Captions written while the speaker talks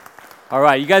All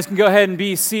right, you guys can go ahead and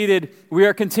be seated. We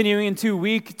are continuing into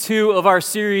week 2 of our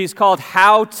series called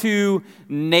How to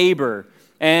Neighbor.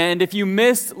 And if you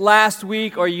missed last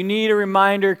week or you need a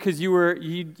reminder because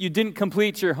you didn't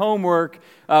complete your homework,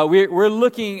 we're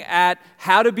looking at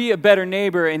how to be a better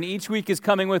neighbor, and each week is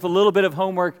coming with a little bit of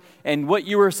homework. And what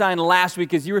you were assigned last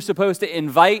week is you were supposed to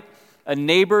invite a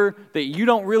neighbor that you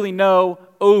don't really know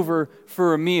over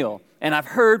for a meal. And I've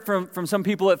heard from some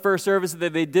people at First Service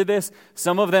that they did this.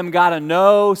 Some of them got a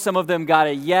no, some of them got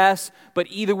a yes. But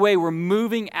either way, we're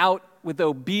moving out with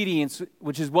obedience,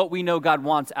 which is what we know God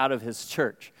wants out of His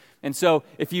church. And so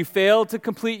if you failed to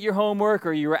complete your homework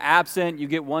or you were absent, you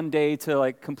get one day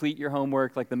to complete your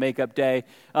homework, like the makeup day.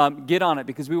 Get on it,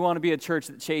 because we want to be a church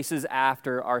that chases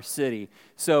after our city.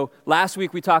 So last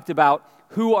week we talked about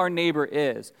who our neighbor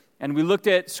is. And we looked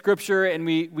at Scripture, and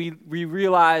we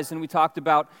realized, and we talked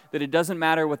about that it doesn't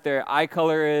matter what their eye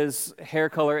color is, hair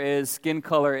color is, skin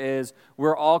color is.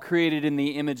 We're all created in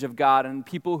the image of God, and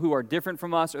people who are different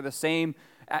from us or the same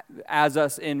as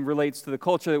us in relates to the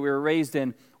culture that we were raised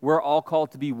in. We're all called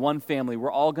to be one family.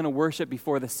 We're all going to worship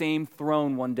before the same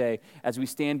throne one day as we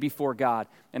stand before God.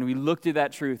 And we looked at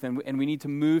that truth, and we need to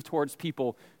move towards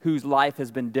people whose life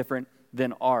has been different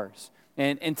than ours.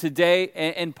 And today,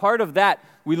 and part of that,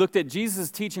 we looked at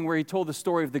Jesus' teaching where He told the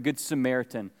story of the Good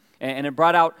Samaritan. And it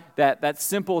brought out that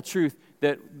simple truth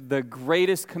that the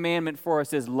greatest commandment for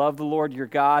us is love the Lord your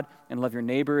God and love your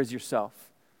neighbor as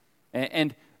yourself.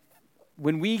 And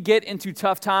when we get into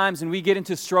tough times and we get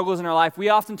into struggles in our life, we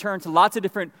often turn to lots of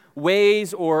different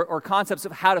ways or concepts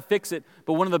of how to fix it.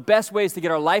 But one of the best ways to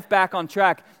get our life back on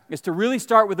track is to really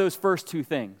start with those first two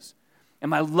things.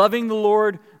 Am I loving the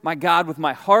Lord, my God, with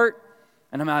my heart?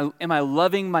 And am I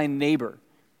loving my neighbor?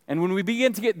 And when we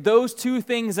begin to get those two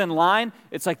things in line,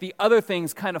 it's like the other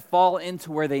things kind of fall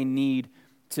into where they need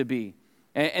to be.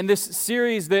 And this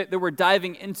series that we're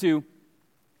diving into,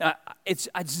 it's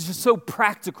just so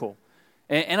practical.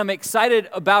 And I'm excited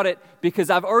about it because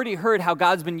I've already heard how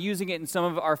God's been using it in some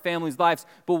of our family's lives.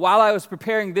 But while I was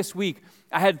preparing this week,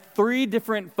 I had 3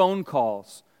 different phone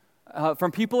calls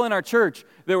from people in our church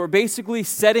that were basically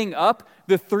setting up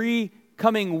the 3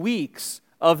 coming weeks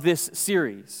of this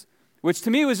series, which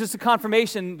to me was just a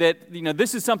confirmation that,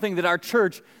 this is something that our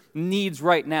church needs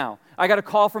right now. I got a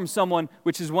call from someone,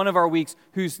 which is one of our weeks,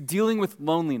 who's dealing with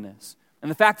loneliness. And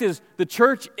the fact is, the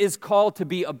church is called to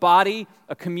be a body,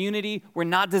 a community. We're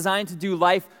not designed to do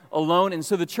life alone. And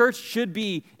so the church should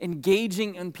be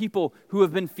engaging in people who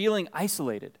have been feeling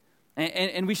isolated.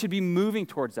 And we should be moving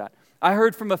towards that. I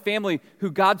heard from a family who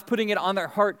God's putting it on their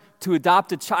heart to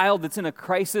adopt a child that's in a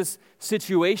crisis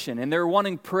situation, and they're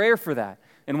wanting prayer for that.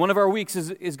 And one of our weeks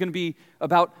is going to be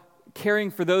about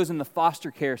caring for those in the foster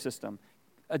care system,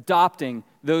 adopting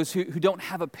those who don't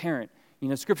have a parent.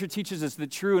 Scripture teaches us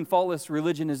that true and faultless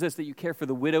religion is this, that you care for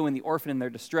the widow and the orphan in their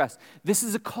distress. This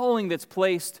is a calling that's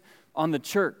placed on the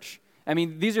church. I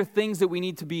mean, these are things that we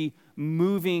need to be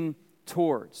moving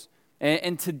towards.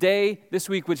 And today, this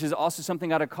week, which is also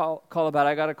something I got a call about,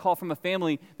 I got a call from a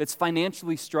family that's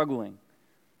financially struggling.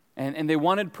 And they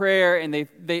wanted prayer, and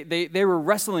they were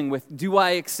wrestling with, do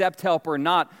I accept help or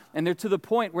not? And they're to the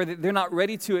point where they're not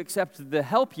ready to accept the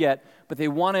help yet, but they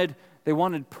wanted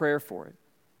prayer for it.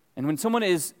 And when someone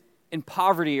is in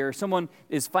poverty or someone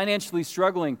is financially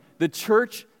struggling, the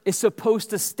church is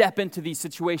supposed to step into these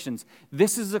situations.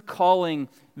 This is a calling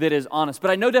that is honest.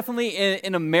 But I know definitely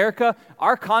in America,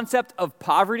 our concept of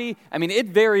poverty, it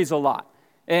varies a lot.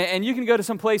 And you can go to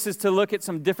some places to look at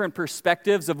some different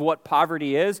perspectives of what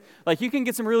poverty is. Like, you can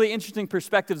get some really interesting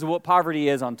perspectives of what poverty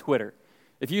is on Twitter.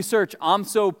 If you search "I'm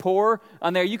so poor"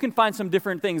 on there, you can find some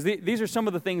different things. These are some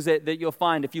of the things that you'll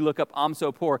find if you look up "I'm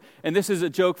so poor." And this is a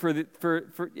joke for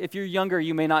if you're younger,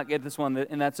 you may not get this one,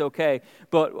 and that's okay.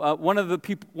 But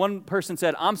one person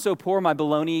said, "I'm so poor, my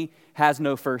baloney has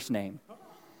no first name."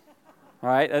 All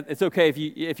right, it's okay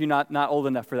if you're not old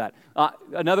enough for that.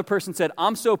 Another person said,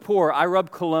 "I'm so poor, I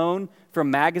rub cologne from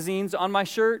magazines on my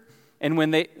shirt, and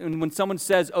when someone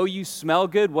says, 'Oh, you smell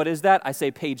good,' what is that? I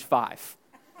say page 5."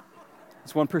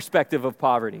 It's one perspective of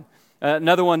poverty.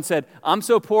 Another one said, "I'm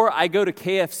so poor, I go to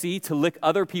KFC to lick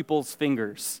other people's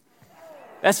fingers."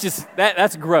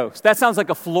 That's gross. That sounds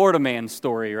like a Florida man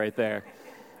story right there.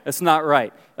 That's not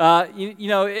right.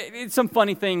 It's some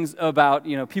funny things about,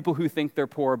 people who think they're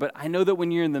poor, but I know that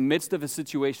when you're in the midst of a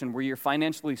situation where you're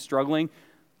financially struggling,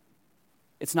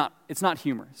 it's not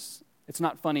humorous. It's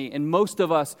not funny. And most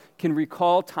of us can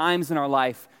recall times in our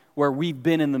life where we've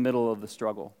been in the middle of the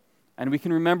struggle. And we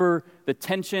can remember the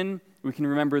tension, we can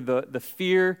remember the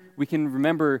fear, we can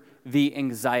remember the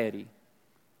anxiety.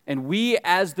 And we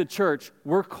as the church,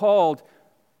 we're called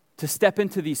to step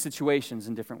into these situations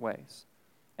in different ways.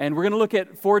 And we're going to look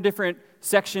at 4 different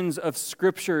sections of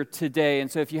Scripture today. And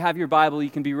so if you have your Bible,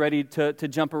 you can be ready to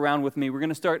jump around with me. We're going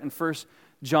to start in 1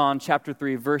 John chapter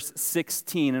 3, verse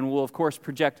 16. And we'll, of course,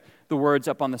 project the words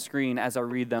up on the screen as I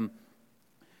read them.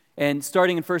 And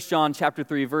starting in 1 John chapter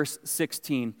 3, verse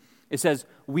 16, it says,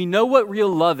 "We know what real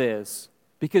love is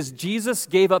because Jesus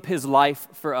gave up his life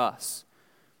for us.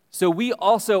 So we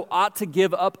also ought to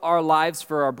give up our lives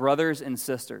for our brothers and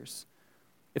sisters.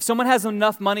 If someone has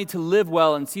enough money to live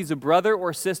well and sees a brother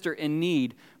or sister in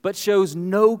need, but shows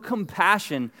no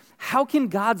compassion, how can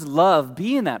God's love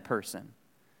be in that person?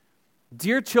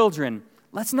 Dear children,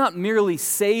 let's not merely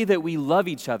say that we love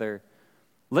each other.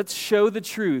 Let's show the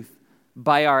truth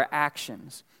by our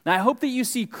actions." Now, I hope that you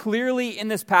see clearly in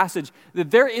this passage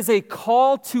that there is a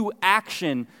call to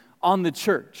action on the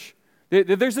church.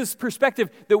 There's this perspective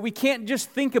that we can't just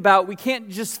think about, we can't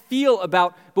just feel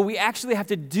about, but we actually have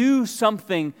to do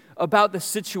something about the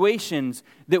situations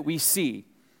that we see.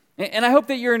 And I hope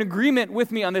that you're in agreement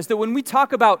with me on this, that when we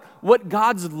talk about what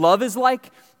God's love is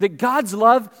like, that God's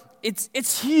love,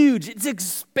 it's huge, it's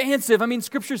expansive. I mean,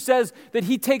 Scripture says that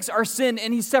he takes our sin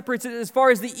and he separates it as far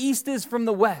as the east is from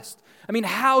the west. I mean,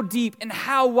 how deep and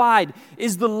how wide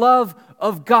is the love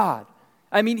of God?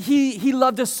 I mean, he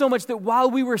loved us so much that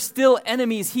while we were still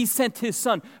enemies, he sent his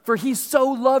son. For he so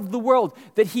loved the world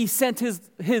that he sent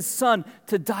his son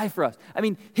to die for us. I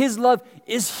mean, his love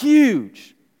is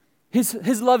huge.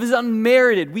 His love is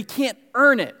unmerited. We can't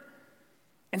earn it.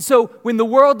 And so when the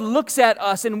world looks at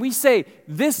us and we say,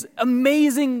 this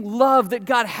amazing love that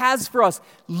God has for us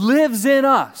lives in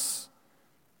us,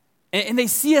 and they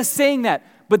see us saying that,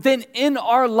 but then in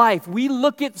our life, we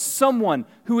look at someone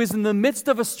who is in the midst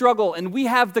of a struggle and we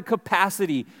have the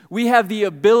capacity, we have the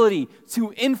ability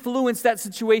to influence that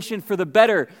situation for the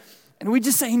better, and we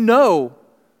just say no.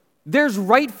 There's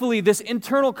rightfully this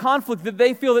internal conflict that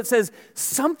they feel that says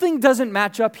something doesn't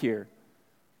match up here.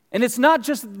 And it's not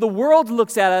just the world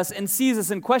looks at us and sees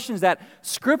us and questions that.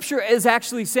 Scripture is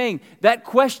actually saying that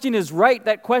question is right,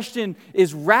 that question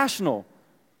is rational.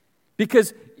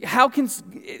 Because how can,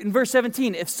 in verse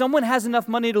 17, if someone has enough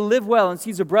money to live well and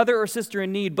sees a brother or sister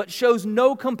in need but shows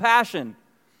no compassion,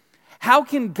 how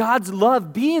can God's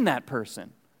love be in that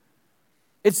person?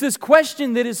 It's this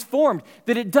question that is formed,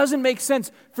 that it doesn't make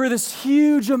sense for this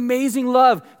huge, amazing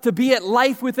love to be at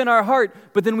life within our heart,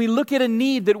 but then we look at a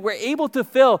need that we're able to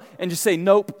fill and just say,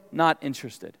 nope, not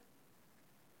interested.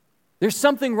 There's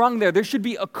something wrong there. There should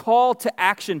be a call to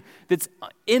action that's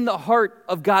in the heart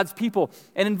of God's people.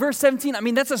 And in verse 17, I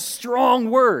mean, that's a strong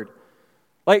word.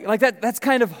 Like that's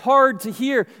kind of hard to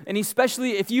hear. And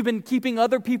especially if you've been keeping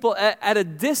other people at a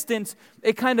distance,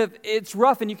 it's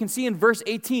rough. And you can see in verse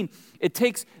 18, it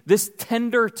takes this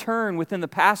tender turn within the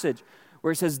passage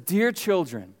where it says, dear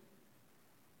children.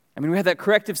 I mean, we had that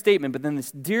corrective statement, but then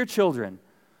this, dear children,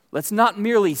 let's not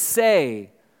merely say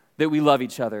that we love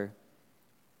each other.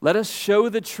 Let us show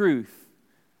the truth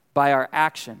by our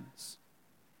actions.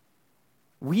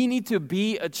 We need to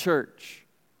be a church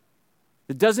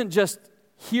that doesn't just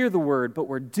hear the word, but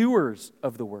we're doers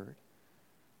of the word.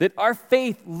 That our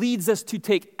faith leads us to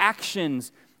take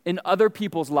actions in other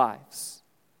people's lives.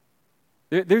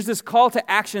 There's this call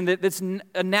to action that's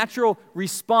a natural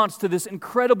response to this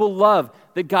incredible love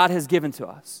that God has given to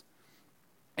us.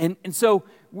 And so,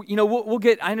 we'll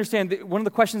get, I understand that one of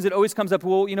the questions that always comes up,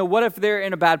 well, what if they're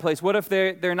in a bad place? What if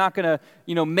they're not going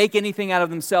to, make anything out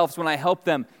of themselves when I help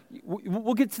them?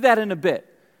 We'll get to that in a bit.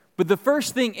 But the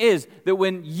first thing is that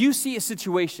when you see a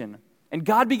situation and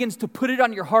God begins to put it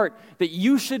on your heart that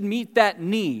you should meet that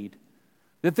need,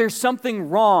 that there's something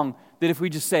wrong, that if we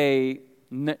just say,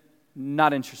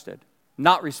 not interested,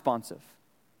 not responsive.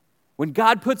 When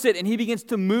God puts it and he begins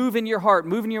to move in your heart,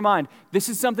 move in your mind, this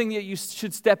is something that you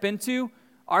should step into.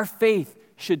 Our faith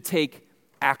should take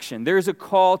action. There is a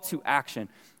call to action.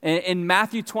 In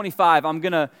Matthew 25, I'm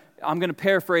going to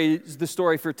paraphrase the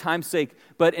story for time's sake,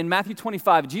 but in Matthew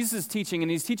 25, Jesus is teaching,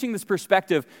 and he's teaching this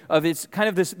perspective of it's kind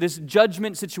of this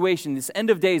judgment situation, this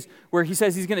end of days, where he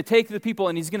says he's going to take the people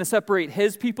and he's going to separate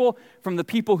his people from the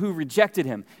people who rejected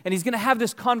him. And he's going to have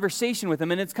this conversation with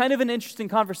them, and it's kind of an interesting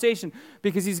conversation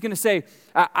because he's going to say,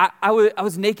 I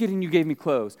was naked and you gave me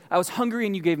clothes. I was hungry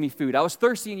and you gave me food. I was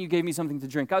thirsty and you gave me something to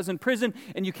drink. I was in prison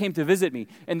and you came to visit me.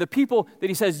 And the people that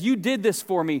he says, you did this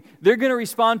for me, they're going to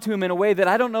respond to him in a way that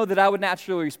I don't know that I would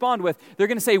naturally respond with. They're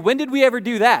going to say, when did we ever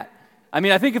do that? I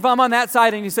mean, I think if I'm on that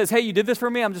side and he says, hey, you did this for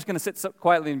me, I'm just going to sit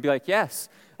quietly and be like, yes,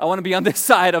 I want to be on this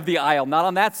side of the aisle, not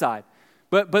on that side.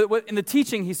 But in the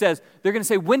teaching, he says, they're going to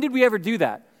say, when did we ever do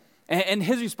that? And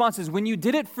his response is, when you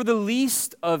did it for the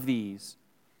least of these,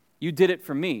 you did it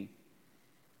for me.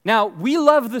 Now, we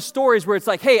love the stories where it's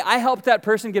like, hey, I helped that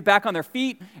person get back on their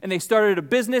feet, and they started a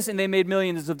business, and they made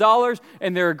millions of dollars,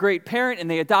 and they're a great parent, and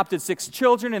they adopted 6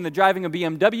 children, and they're driving a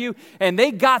BMW, and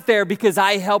they got there because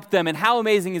I helped them, and how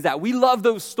amazing is that? We love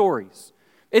those stories.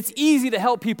 It's easy to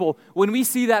help people when we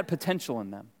see that potential in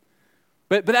them.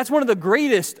 But that's one of the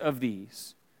greatest of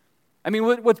these. I mean,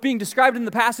 what's being described in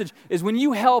the passage is when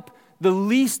you help the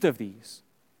least of these,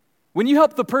 when you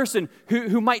help the person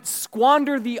who might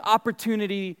squander the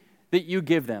opportunity that you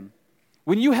give them,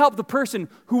 when you help the person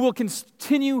who will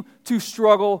continue to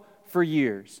struggle for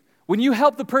years, when you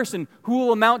help the person who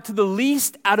will amount to the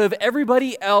least out of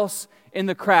everybody else in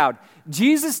the crowd,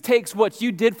 Jesus takes what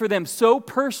you did for them so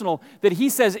personal that he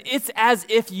says, it's as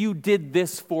if you did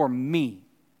this for me.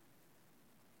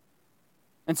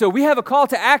 And so we have a call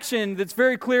to action that's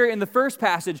very clear in the first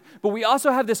passage, but we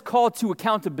also have this call to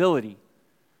accountability.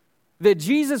 That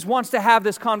Jesus wants to have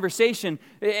this conversation,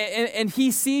 and he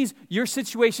sees your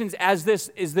situations as this,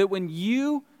 is that when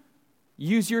you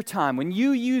use your time, when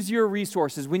you use your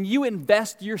resources, when you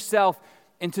invest yourself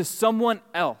into someone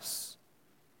else,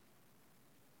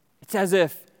 it's as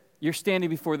if you're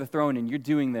standing before the throne and you're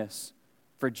doing this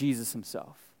for Jesus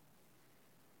himself.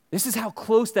 This is how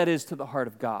close that is to the heart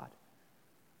of God.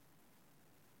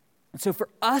 And so for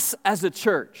us as a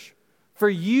church, for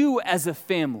you as a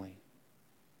family,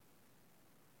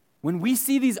 when we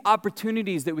see these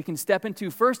opportunities that we can step into,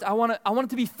 first, I want it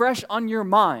to be fresh on your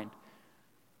mind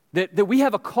that we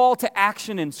have a call to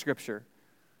action in Scripture.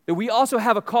 That we also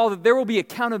have a call that there will be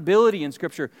accountability in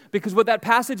Scripture. Because what that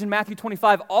passage in Matthew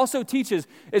 25 also teaches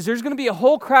is there's going to be a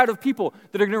whole crowd of people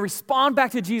that are going to respond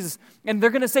back to Jesus. And they're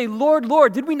going to say, Lord,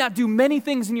 Lord, did we not do many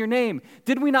things in your name?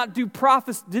 Did we not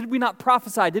prophesy? Did we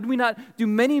not do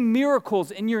many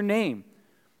miracles in your name?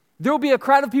 There will be a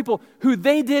crowd of people who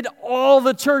they did all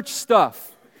the church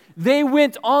stuff. They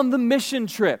went on the mission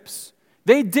trips.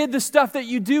 They did the stuff that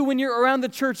you do when you're around the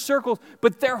church circles,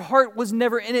 but their heart was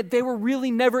never in it. They were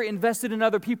really never invested in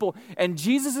other people. And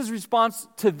Jesus' response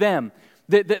to them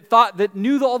that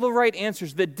knew all the right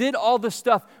answers, that did all the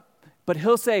stuff, but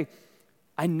he'll say,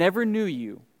 I never knew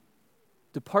you.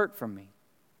 Depart from me.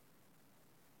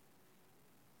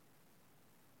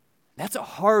 That's a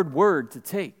hard word to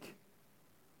take.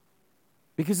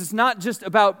 Because it's not just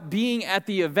about being at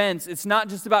the events, it's not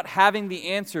just about having the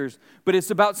answers, but it's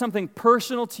about something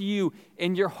personal to you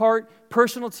in your heart,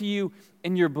 personal to you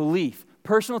in your belief,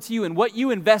 personal to you in what you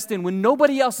invest in when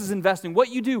nobody else is investing, what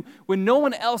you do when no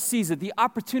one else sees it, the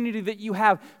opportunity that you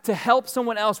have to help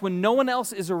someone else when no one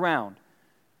else is around.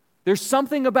 There's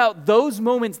something about those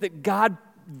moments that God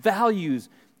values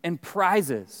and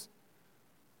prizes.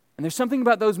 And there's something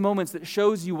about those moments that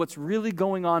shows you what's really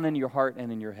going on in your heart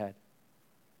and in your head.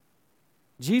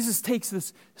 Jesus takes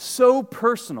this so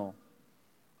personal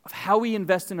of how we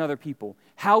invest in other people,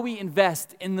 how we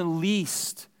invest in the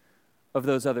least of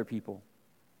those other people,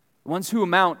 the ones who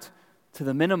amount to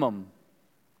the minimum,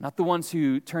 not the ones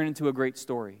who turn into a great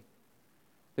story.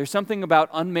 There's something about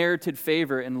unmerited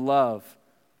favor and love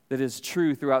that is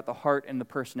true throughout the heart and the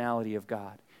personality of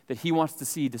God, that he wants to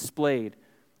see displayed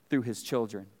through his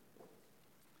children.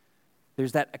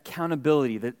 There's that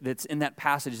accountability that's in that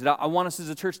passage that I want us as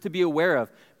a church to be aware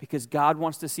of because God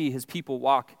wants to see his people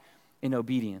walk in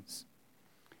obedience.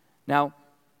 Now,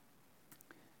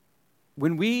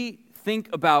 when we think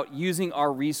about using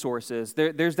our resources,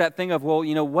 there's that thing of, well,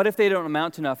 what if they don't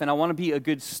amount to enough? And I want to be a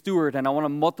good steward and I want to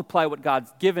multiply what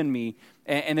God's given me.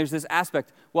 And there's this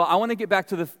aspect. Well, I want to get back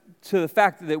to the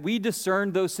fact that we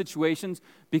discern those situations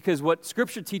because what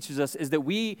Scripture teaches us is that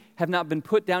we have not been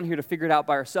put down here to figure it out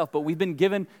by ourselves, but we've been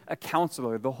given a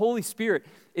counselor. The Holy Spirit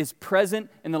is present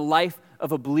in the life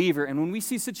of a believer. And when we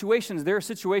see situations, there are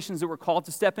situations that we're called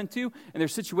to step into, and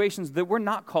there's situations that we're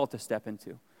not called to step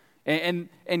into. And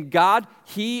God,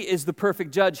 he is the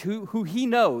perfect judge who he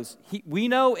knows. We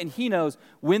know and he knows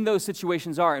when those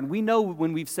situations are, and we know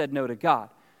when we've said no to God.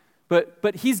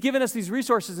 But he's given us these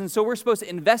resources, and so we're supposed to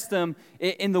invest them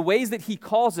in the ways that he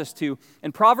calls us to.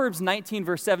 And Proverbs 19,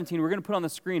 verse 17, we're going to put on the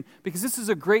screen, because this is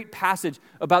a great passage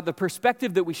about the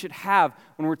perspective that we should have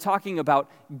when we're talking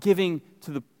about giving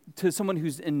to someone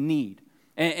who's in need.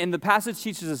 And the passage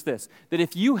teaches us this, that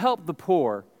if you help the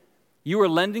poor, you are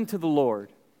lending to the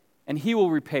Lord, and he will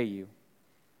repay you.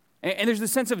 And there's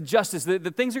this sense of justice,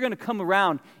 that things are going to come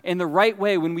around in the right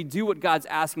way when we do what God's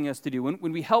asking us to do,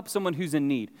 when we help someone who's in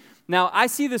need. Now, I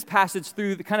see this passage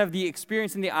through the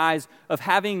experience in the eyes of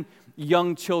having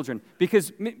young children,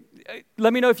 because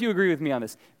let me know if you agree with me on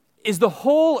this. Is the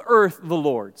whole earth the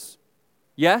Lord's?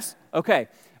 Yes? Okay.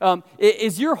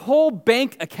 Is your whole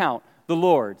bank account the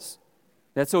Lord's?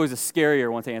 That's always a scarier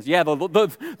one to answer. Yeah,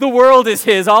 the world is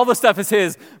his. All the stuff is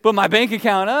his. But my bank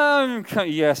account,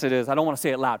 yes, it is. I don't want to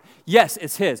say it loud. Yes,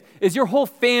 it's his. Is your whole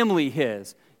family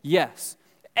his? Yes.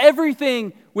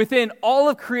 Everything within all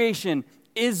of creation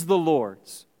is the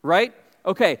Lord's, right?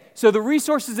 Okay, so the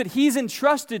resources that he's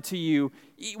entrusted to you,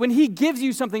 when he gives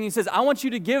you something, he says, I want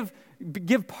you to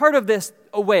give part of this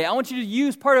away. I want you to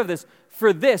use part of this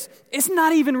for this. It's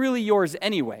not even really yours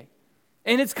anyway.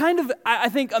 And it's kind of, I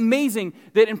think, amazing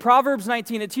that in Proverbs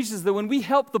 19, it teaches that when we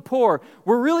help the poor,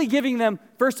 we're really giving them,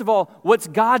 first of all, what's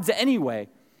God's anyway.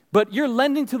 But you're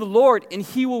lending to the Lord, and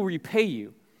he will repay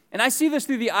you. And I see this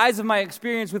through the eyes of my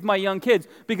experience with my young kids,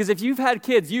 because if you've had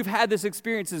kids, you've had this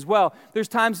experience as well. There's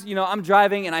times, I'm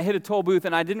driving, and I hit a toll booth,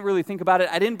 and I didn't really think about it.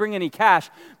 I didn't bring any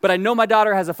cash, but I know my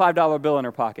daughter has a $5 bill in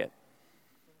her pocket.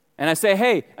 And I say,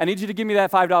 hey, I need you to give me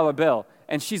that $5 bill.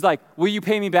 And she's like, will you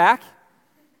pay me back?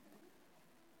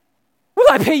 Will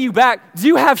I pay you back? Do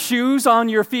you have shoes on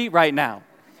your feet right now?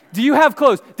 Do you have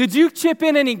clothes? Did you chip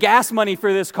in any gas money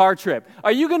for this car trip?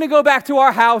 Are you going to go back to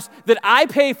our house that I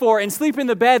pay for and sleep in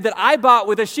the bed that I bought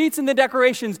with the sheets and the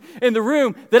decorations in the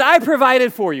room that I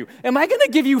provided for you? Am I going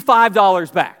to give you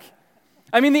 $5 back?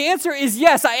 I mean, the answer is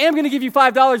yes, I am going to give you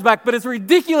 $5 back, but it's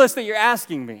ridiculous that you're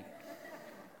asking me.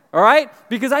 All right?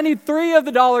 Because I need $3 of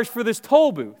the dollars for this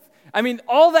toll booth. I mean,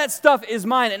 all that stuff is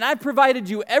mine, and I provided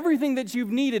you everything that you've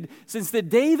needed since the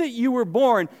day that you were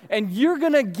born, and you're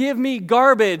going to give me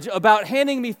garbage about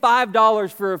handing me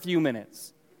 $5 for a few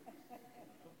minutes.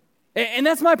 And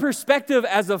that's my perspective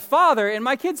as a father, and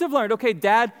my kids have learned, okay,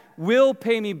 Dad will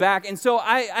pay me back, and so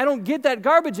I don't get that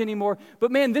garbage anymore, but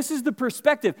man, this is the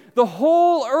perspective. The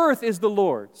whole earth is the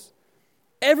Lord's.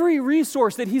 Every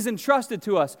resource that he's entrusted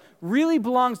to us really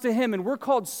belongs to him, and we're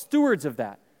called stewards of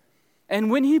that. And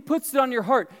when he puts it on your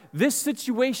heart, this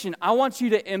situation, I want you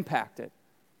to impact it.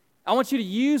 I want you to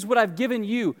use what I've given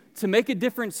you to make a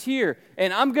difference here.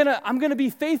 And I'm gonna be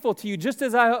faithful to you just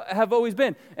as I have always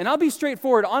been. And I'll be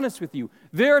straightforward, honest with you.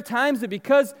 There are times that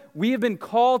because we have been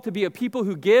called to be a people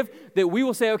who give, that we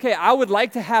will say, okay, I would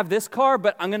like to have this car,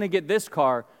 but I'm going to get this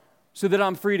car so that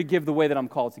I'm free to give the way that I'm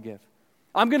called to give.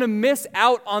 I'm going to miss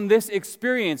out on this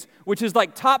experience, which is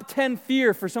like top 10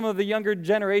 fear for some of the younger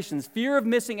generations, fear of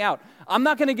missing out. I'm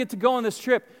not going to get to go on this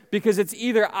trip because it's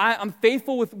either I'm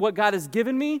faithful with what God has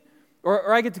given me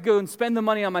or I get to go and spend the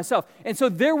money on myself. And so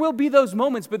there will be those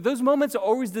moments, but those moments are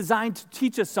always designed to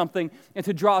teach us something and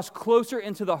to draw us closer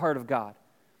into the heart of God.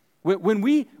 When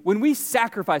we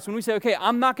sacrifice, when we say, okay,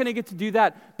 I'm not going to get to do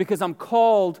that because I'm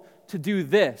called to do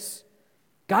this,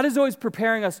 God is always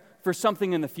preparing us for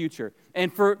something in the future.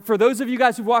 And for those of you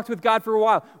guys who've walked with God for a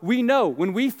while, we know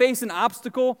when we face an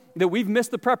obstacle that we've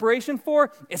missed the preparation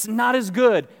for, it's not as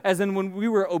good as in when we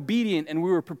were obedient and we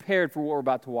were prepared for what we're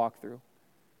about to walk through.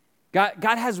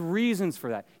 God has reasons for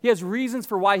that. He has reasons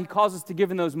for why he calls us to give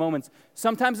in those moments.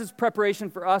 Sometimes it's preparation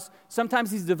for us.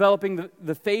 Sometimes he's developing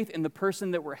the faith in the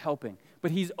person that we're helping.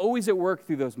 But he's always at work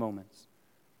through those moments.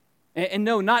 And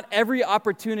no, not every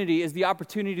opportunity is the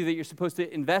opportunity that you're supposed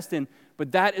to invest in,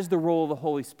 but that is the role of the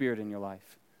Holy Spirit in your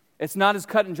life. It's not as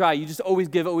cut and dry. You just always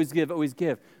give, always give, always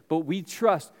give. But we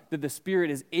trust that the Spirit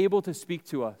is able to speak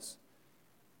to us.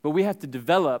 But we have to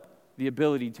develop the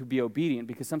ability to be obedient,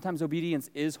 because sometimes obedience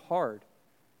is hard.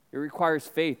 It requires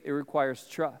faith. It requires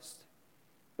trust.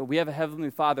 But we have a Heavenly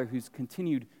Father who's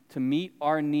continued to meet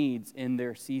our needs in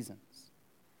their seasons.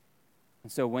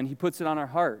 And so when he puts it on our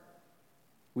heart,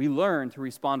 we learn to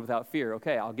respond without fear.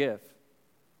 Okay, I'll give.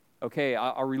 Okay,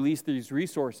 I'll release these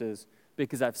resources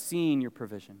because I've seen your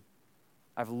provision.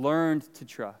 I've learned to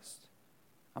trust.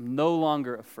 I'm no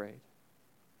longer afraid.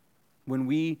 When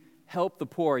we help the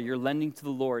poor, you're lending to the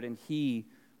Lord, and he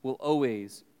will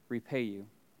always repay you.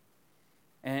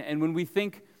 And when we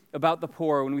think about the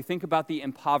poor, when we think about the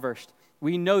impoverished,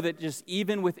 we know that just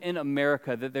even within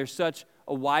America, that there's such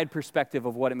a wide perspective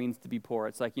of what it means to be poor.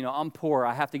 It's like, I'm poor,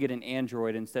 I have to get an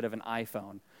Android instead of an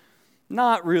iPhone.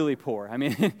 Not really poor. I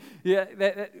mean,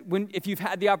 if you've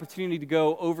had the opportunity to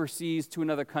go overseas to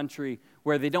another country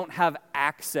where they don't have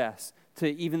access to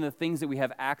even the things that we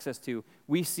have access to,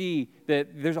 we see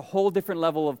that there's a whole different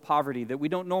level of poverty that we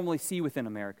don't normally see within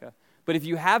America. But if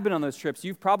you have been on those trips,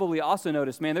 you've probably also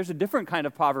noticed, man, there's a different kind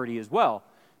of poverty as well.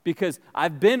 Because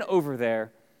I've been over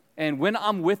there, and when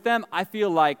I'm with them, I feel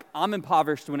like I'm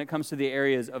impoverished when it comes to the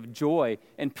areas of joy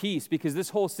and peace, because this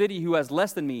whole city who has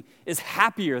less than me is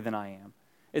happier than I am.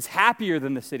 It's happier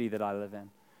than the city that I live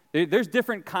in. There's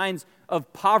different kinds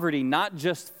of poverty, not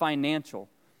just financial.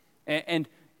 And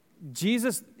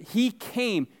Jesus, he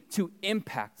came to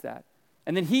impact that.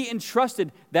 And then he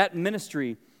entrusted that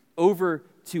ministry over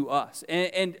to us.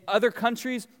 And other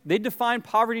countries, they define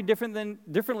poverty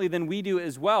differently than we do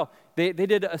as well. They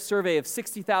did a survey of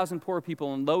 60,000 poor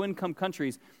people in low-income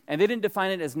countries, and they didn't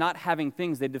define it as not having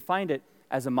things. They defined it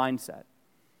as a mindset.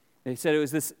 They said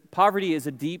poverty is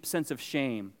a deep sense of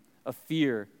shame, of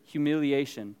fear,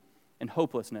 humiliation, and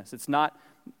hopelessness. It's not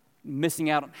missing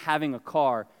out on having a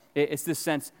car. It's this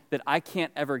sense that I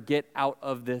can't ever get out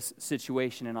of this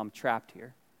situation and I'm trapped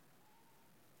here.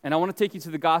 And I want to take you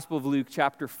to the Gospel of Luke,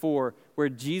 chapter 4, where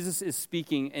Jesus is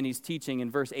speaking and he's teaching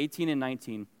in verse 18 and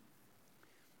 19.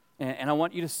 And I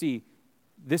want you to see,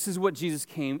 this is what Jesus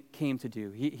came to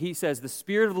do. He says, "The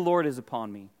Spirit of the Lord is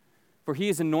upon me, for he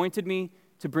has anointed me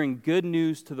to bring good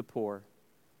news to the poor.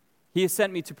 He has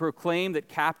sent me to proclaim that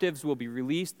captives will be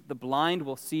released, that the blind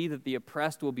will see, that the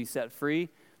oppressed will be set free,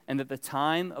 and that the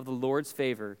time of the Lord's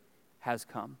favor has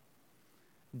come."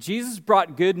 Jesus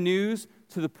brought good news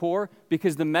to the poor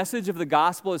because the message of the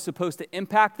gospel is supposed to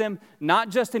impact them, not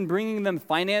just in bringing them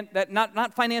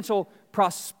not financial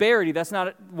prosperity. That's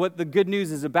not what the good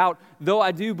news is about, though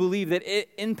I do believe that it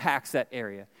impacts that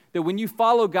area. That when you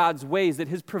follow God's ways, that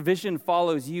his provision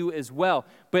follows you as well.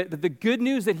 But the good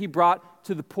news that he brought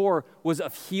to the poor was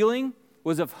of healing,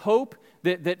 was of hope,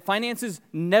 that finances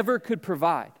never could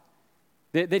provide.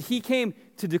 That he came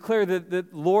to declare that the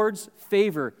Lord's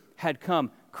favor had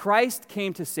come. Christ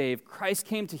came to save. Christ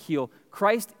came to heal.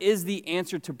 Christ is the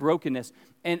answer to brokenness.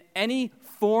 And any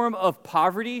form of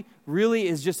poverty really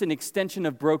is just an extension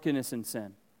of brokenness and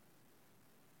sin.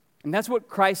 And that's what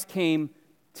Christ came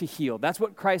to heal. That's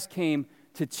what Christ came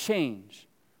to change.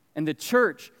 And the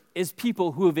church is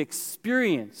people who have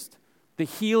experienced the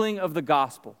healing of the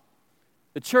gospel.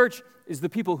 The church is the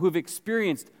people who have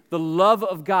experienced the love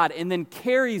of God and then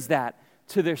carries that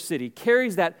to their city,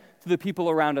 carries that to the people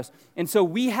around us. And so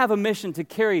we have a mission to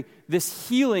carry this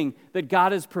healing that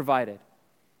God has provided.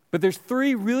 But there's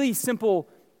three really simple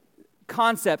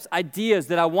concepts, ideas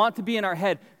that I want to be in our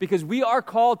head, because we are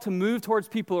called to move towards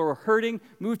people who are hurting,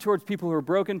 move towards people who are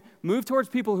broken, move towards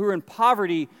people who are in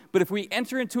poverty. But if we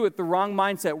enter into it the wrong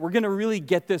mindset, we're going to really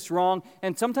get this wrong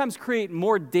and sometimes create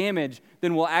more damage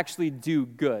than we'll actually do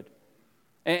good.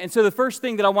 And so the first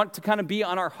thing that I want to kind of be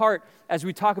on our heart as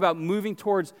we talk about moving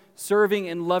towards serving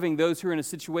and loving those who are in a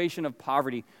situation of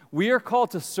poverty, we are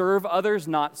called to serve others,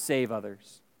 not save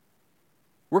others.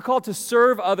 We're called to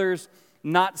serve others,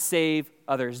 not save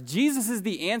others. Jesus is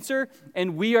the answer,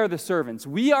 and we are the servants.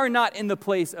 We are not in the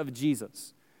place of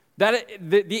Jesus.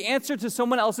 The answer to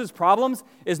someone else's problems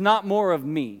is not more of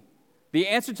me. The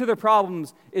answer to their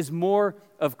problems is more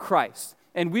of Christ.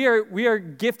 And we are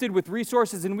gifted with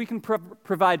resources, and we can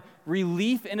provide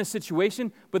relief in a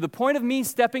situation. But the point of me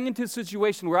stepping into a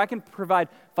situation where I can provide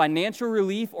financial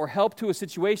relief or help to a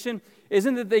situation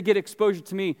isn't that they get exposure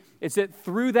to me. It's that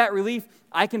through that relief,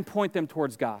 I can point them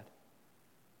towards God.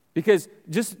 Because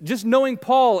just knowing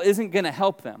Paul isn't going to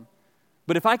help them.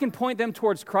 But if I can point them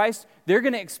towards Christ, they're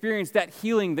going to experience that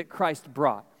healing that Christ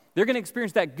brought. They're going to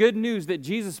experience that good news that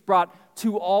Jesus brought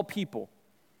to all people.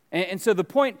 And so the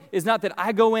point is not that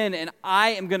I go in and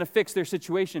I am going to fix their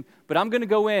situation, but I'm going to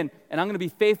go in and I'm going to be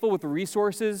faithful with the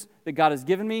resources that God has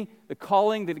given me, the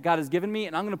calling that God has given me,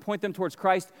 and I'm going to point them towards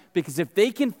Christ, because if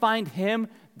they can find him,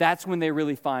 that's when they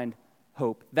really find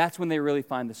hope. That's when they really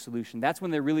find the solution. That's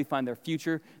when they really find their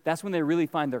future. That's when they really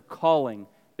find their calling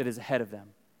that is ahead of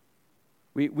them.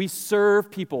 We serve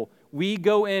people. We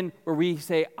go in where we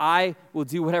say, I will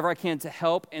do whatever I can to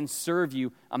help and serve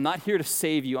you. I'm not here to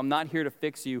save you. I'm not here to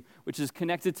fix you, which is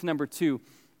connected to number 2.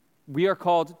 We are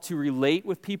called to relate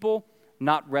with people,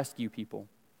 not rescue people.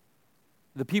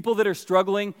 The people that are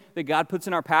struggling that God puts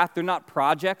in our path, they're not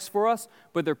projects for us,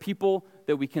 but they're people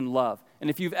that we can love. And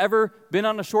if you've ever been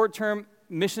on a short-term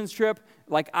missions trip,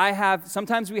 like I have,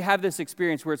 sometimes we have this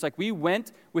experience where it's like we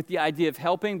went with the idea of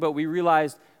helping, but we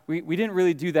realized we didn't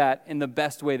really do that in the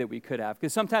best way that we could have.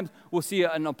 Because sometimes we'll see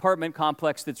an apartment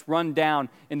complex that's run down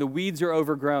and the weeds are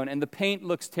overgrown and the paint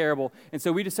looks terrible. And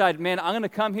so we decided, man, I'm going to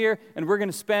come here and we're going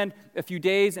to spend a few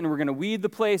days and we're going to weed the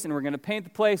place and we're going to paint the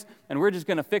place and we're just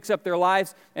going to fix up their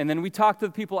lives. And then we talk to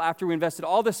the people after we invested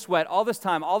all this sweat, all this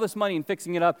time, all this money in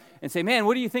fixing it up and say, man,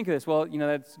 what do you think of this? Well,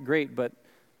 that's great, but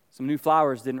some new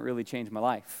flowers didn't really change my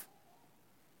life.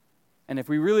 And if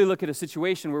we really look at a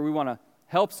situation where we want to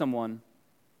help someone,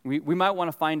 we might want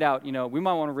to find out, we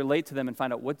might want to relate to them and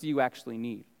find out, what do you actually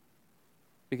need?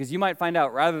 Because you might find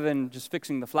out, rather than just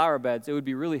fixing the flower beds, it would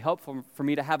be really helpful for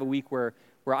me to have a week where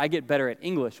I get better at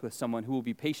English with someone who will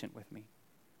be patient with me.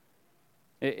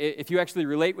 If you actually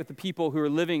relate with the people who are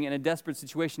living in a desperate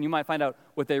situation, you might find out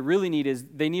what they really need is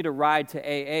they need a ride to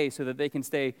AA so that they can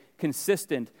stay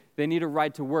consistent. They need a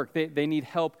ride to work. They need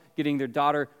help getting their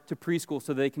daughter to preschool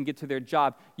so they can get to their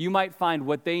job. You might find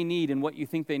what they need and what you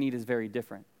think they need is very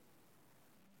different.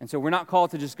 And so we're not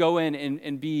called to just go in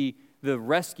and be the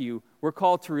rescue. We're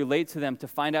called to relate to them, to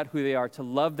find out who they are, to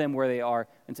love them where they are,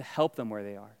 and to help them where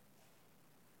they are.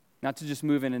 Not to just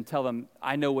move in and tell them,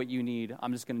 I know what you need,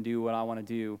 I'm just going to do what I want to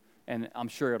do, and I'm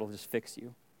sure it'll just fix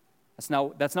you. That's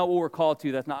not what we're called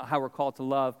to. That's not how we're called to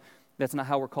love. That's not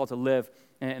how we're called to live.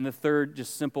 And the third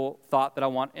just simple thought that I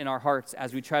want in our hearts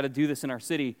as we try to do this in our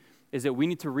city is that we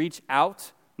need to reach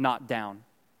out, not down.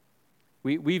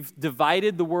 We've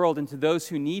divided the world into those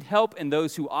who need help and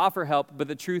those who offer help, but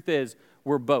the truth is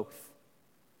we're both.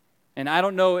 And I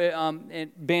don't know,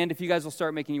 band, if you guys will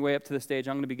start making your way up to the stage,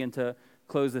 I'm going to begin to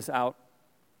close this out.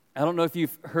 I don't know if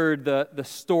you've heard the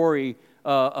story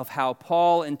of how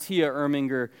Paul and Tia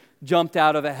Erminger jumped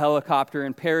out of a helicopter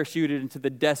and parachuted into the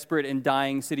desperate and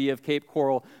dying city of Cape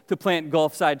Coral to plant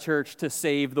Gulfside Church to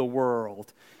save the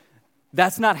world.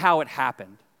 That's not how it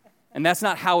happened, and that's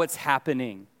not how it's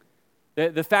happening.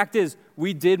 The fact is,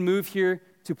 we did move here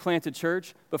to plant a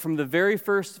church, but from the very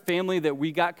first family that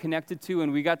we got connected to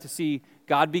and we got to see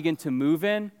God begin to move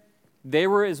in, they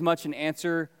were as much an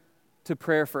answer to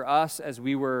prayer for us as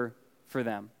we were for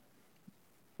them.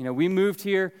 We moved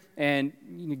here, and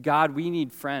God, we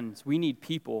need friends. We need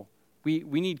people. We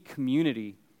need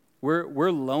community.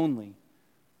 We're lonely.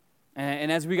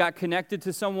 And as we got connected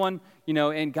to someone,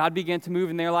 and God began to move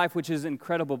in their life, which is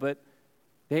incredible, but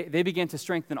they began to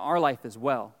strengthen our life as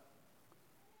well.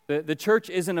 The church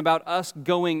isn't about us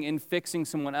going and fixing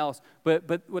someone else,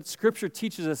 but what Scripture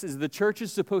teaches us is the church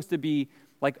is supposed to be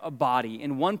like a body.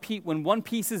 And when one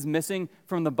piece is missing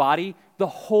from the body, the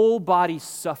whole body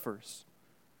suffers.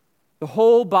 The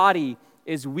whole body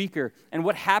is weaker. And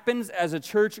what happens as a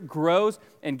church grows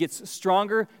and gets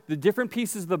stronger, the different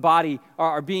pieces of the body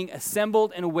are being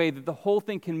assembled in a way that the whole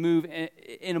thing can move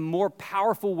in a more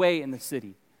powerful way in the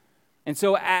city. And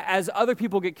so as other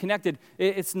people get connected,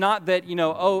 it's not that,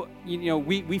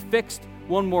 we fixed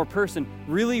one more person.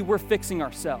 Really, we're fixing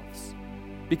ourselves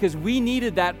because we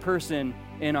needed that person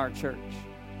in our church.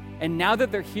 And now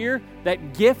that they're here,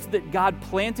 that gift that God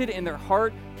planted in their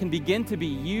heart can begin to be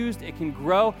used, it can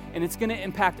grow, and it's going to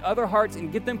impact other hearts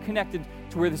and get them connected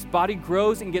to where this body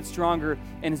grows and gets stronger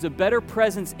and is a better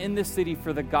presence in this city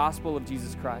for the gospel of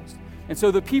Jesus Christ. And so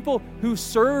the people who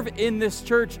serve in this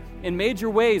church in major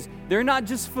ways, they're not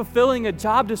just fulfilling a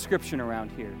job description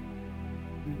around here.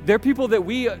 They're people that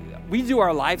we do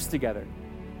our lives together.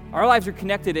 Our lives are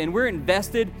connected, and we're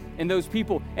invested in those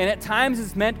people. And at times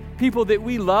it's meant people that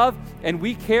we love and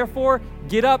we care for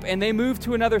get up and they move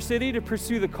to another city to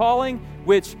pursue the calling,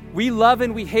 which we love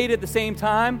and we hate at the same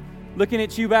time. Looking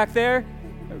at you back there,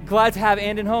 glad to have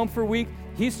Andon home for a week.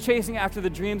 He's chasing after the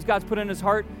dreams God's put in his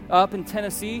heart up in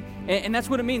Tennessee. And that's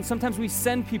what it means. Sometimes we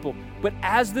send people. But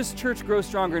as this church grows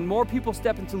stronger and more people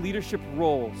step into leadership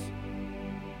roles,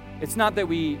 it's not that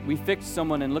we fix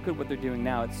someone and look at what they're doing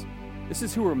now. This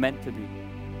is who we're meant to be.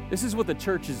 This is what the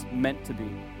church is meant to be.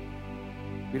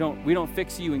 We don't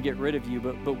fix you and get rid of you,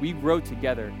 but we grow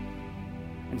together.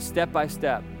 And step by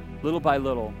step, little by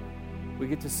little, we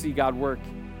get to see God work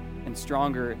in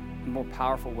stronger and more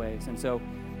powerful ways. And so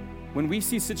when we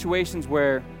see situations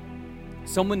where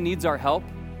someone needs our help,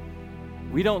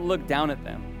 we don't look down at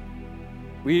them.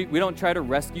 We don't try to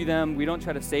rescue them. We don't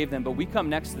try to save them, but we come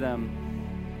next to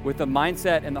them with the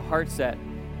mindset and the heart set.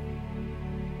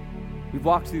 We've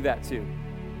walked through that too.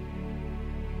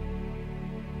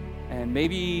 And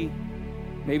maybe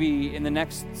in the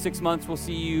next 6 months we'll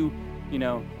see you,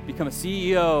 become a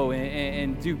CEO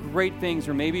and do great things,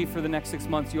 or maybe for the next 6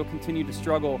 months you'll continue to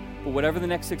struggle. But whatever the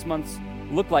next 6 months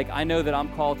look like, I know that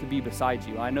I'm called to be beside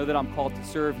you. I know that I'm called to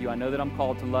serve you. I know that I'm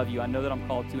called to love you. I know that I'm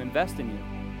called to invest in you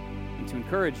and to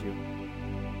encourage you.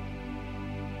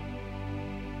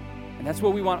 And that's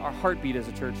what we want our heartbeat as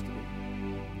a church to be.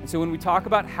 And so when we talk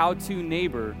about how to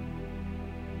neighbor,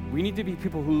 we need to be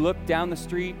people who look down the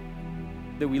street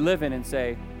that we live in and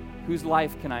say, whose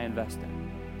life can I invest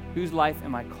in? Whose life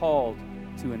am I called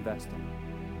to invest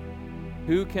in?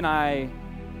 Who can I,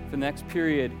 for the next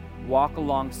period, walk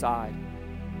alongside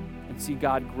and see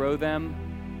God grow them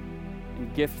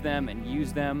and gift them and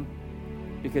use them?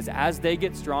 Because as they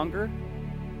get stronger,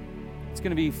 it's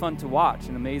going to be fun to watch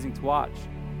and amazing to watch.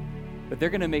 But they're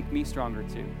going to make me stronger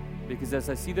too. Because as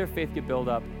I see their faith get built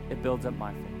up, it builds up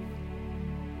my faith.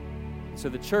 So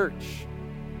the church,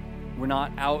 we're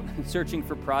not out searching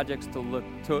for projects to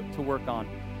work on,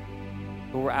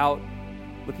 but we're out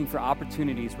looking for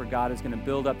opportunities where God is going to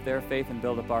build up their faith and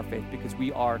build up our faith because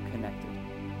we are connected.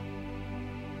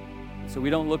 So we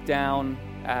don't look down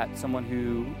at someone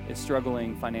who is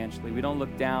struggling financially. We don't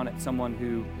look down at someone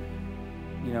who,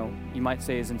 you might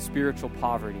say is in spiritual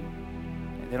poverty.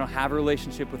 They don't have a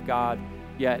relationship with God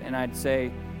yet. And I'd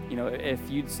say, if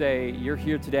you'd say you're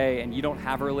here today and you don't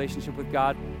have a relationship with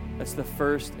God, that's the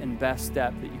first and best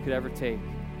step that you could ever take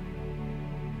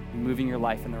in moving your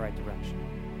life in the right direction.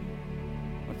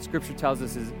 What Scripture tells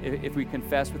us is if we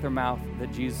confess with our mouth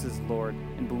that Jesus is Lord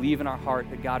and believe in our heart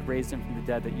that God raised him from the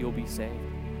dead, that you'll be saved.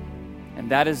 And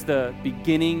that is the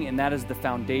beginning and that is the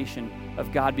foundation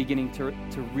of God beginning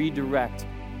to redirect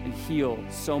and heal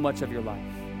so much of your life.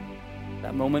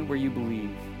 That moment where you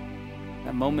believe,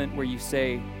 that moment where you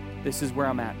say, this is where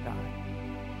I'm at, God.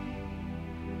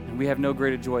 And we have no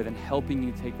greater joy than helping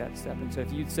you take that step. And so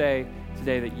if you'd say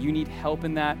today that you need help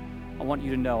in that, I want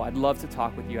you to know I'd love to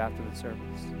talk with you after the service.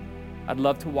 I'd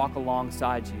love to walk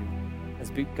alongside you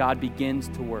as God begins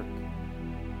to work.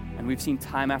 And we've seen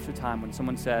time after time when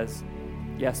someone says,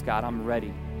 yes, God, I'm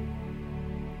ready.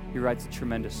 He writes a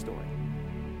tremendous story.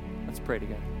 Let's pray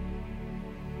together.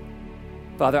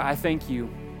 Father, I thank you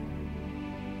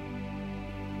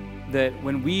that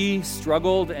when we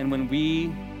struggled and when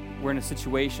we were in a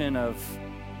situation of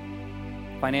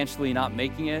financially not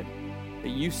making it, that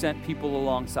you sent people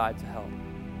alongside to help.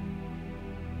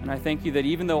 And I thank you that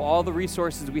even though all the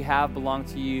resources we have belong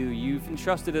to you, you've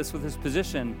entrusted us with this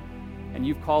position and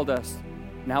you've called us.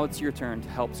 Now it's your turn to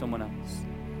help someone else.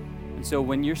 And so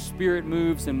when your Spirit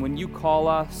moves and when you call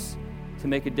us to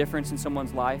make a difference in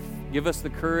someone's life, give us the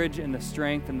courage and the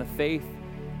strength and the faith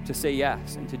to say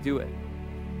yes and to do it.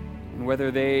 And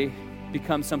whether they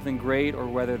become something great or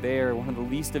whether they are one of the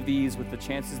least of these with the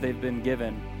chances they've been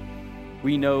given,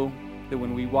 we know that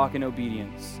when we walk in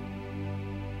obedience,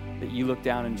 that you look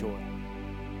down in joy.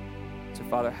 So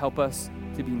Father, help us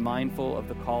to be mindful of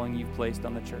the calling you've placed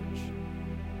on the church.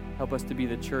 Help us to be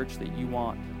the church that you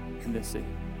want in this city.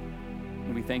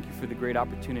 And we thank you for the great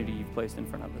opportunity you've placed in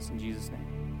front of us. In Jesus' name.